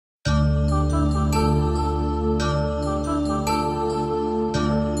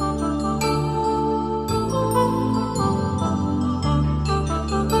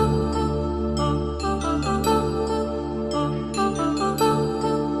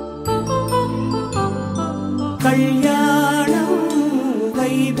కళ్యాణం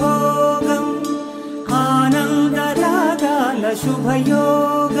వైభోగం ఆనందరాగాల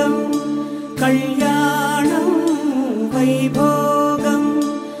శుభయోగం కళ్యాణం వైభోగం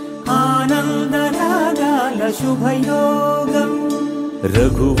ఆనందరాగాల శుభయోగం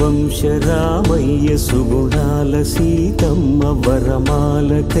రఘువంశ రామయ్య సుగుణాల సీతమ్మ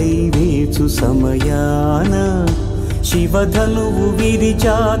వరమాల కైవేచు సమయాన శివధనువు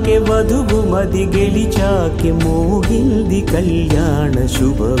విరిచాకె వధువు మది గెలిచాకె మోగింది కళ్యాణ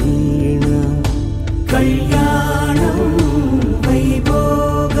శుభవీణ కళ్యాణం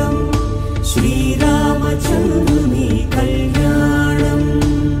వైభోగం శ్రీరామచంద్రుని కళ్యాణం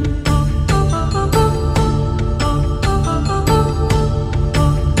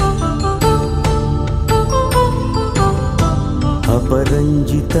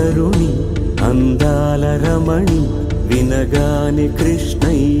అపరంజి తరుణి అందాల రమణి వినగానే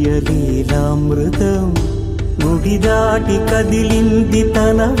కృష్ణయ్య లీలామృతం గుడి దాటి కదిలింది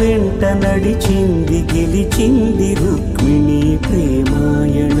తన వెంట నడిచింది గెలిచింది రుక్మిణి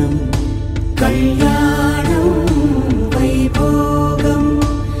ప్రేమాయణం కళ్యాణం వైభోగం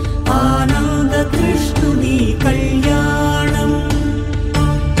ఆనంద కృష్ణుని కళ్యాణం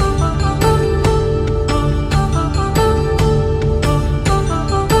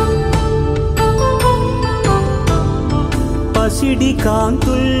పసిడి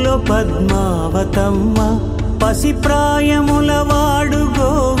కాంతుల్లో పద్మావతమ్మ పసిప్రాయముల వాడు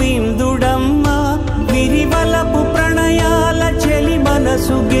గోవిందుడమ్మ విరివలపు ప్రణయాల చెలి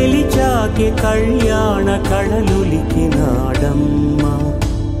మనసు గెలిచాకె కళ్యాణ కళలులికినాడమ్మ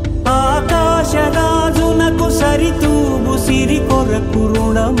ఆకాశరాజునకు సరితూబు సిరి కొరకు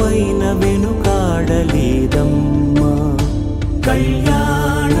రుణమైన వెనుకాడలేదమ్మ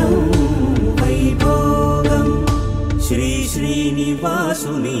కళ్యాణం వైభోగం శ్రీ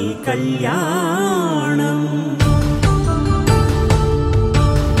శ్రీనివాసుని కళ్యాణం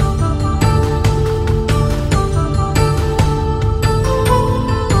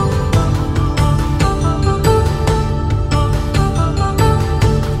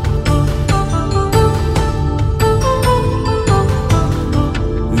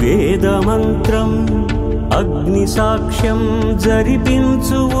వేదమంత్రం అగ్ని సాక్ష్యం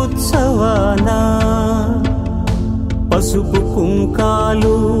జరిపించు ఉత్సవానా పసుపు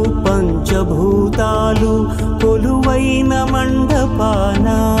కుంకాలు పంచభూతాలు కొలువైన మండపాన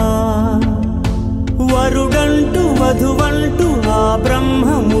వరుడంటూ వధువంటూ ఆ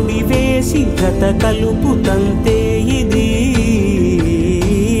బ్రహ్మముడి వేసి జత కలుపుతంతే ఇది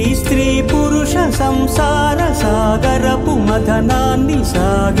స్త్రీ పురుష సంసార సాగరపు మథనాన్ని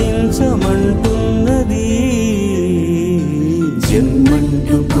సాగించమంటున్నది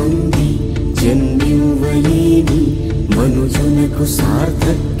జన్మంటూ పొంది జన్మివ్వలేని మనుజునకు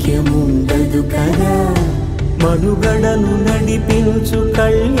సార్థక్యముండదు కదా మనుగడను నడిపించు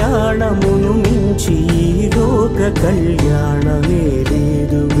కళ్యాణమును మించి ఈ లోక కళ్యాణమే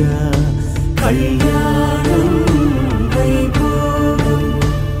లేదుగా కళ్యాణం Vaibhogam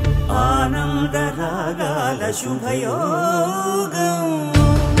ఆనందరాగాల శుభయోగం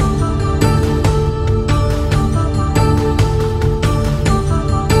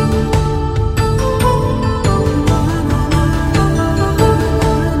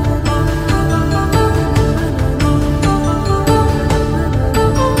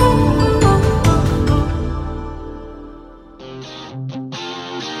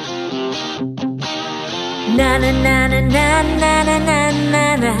na na na na na na na na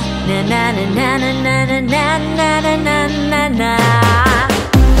na na na na na na na na na na na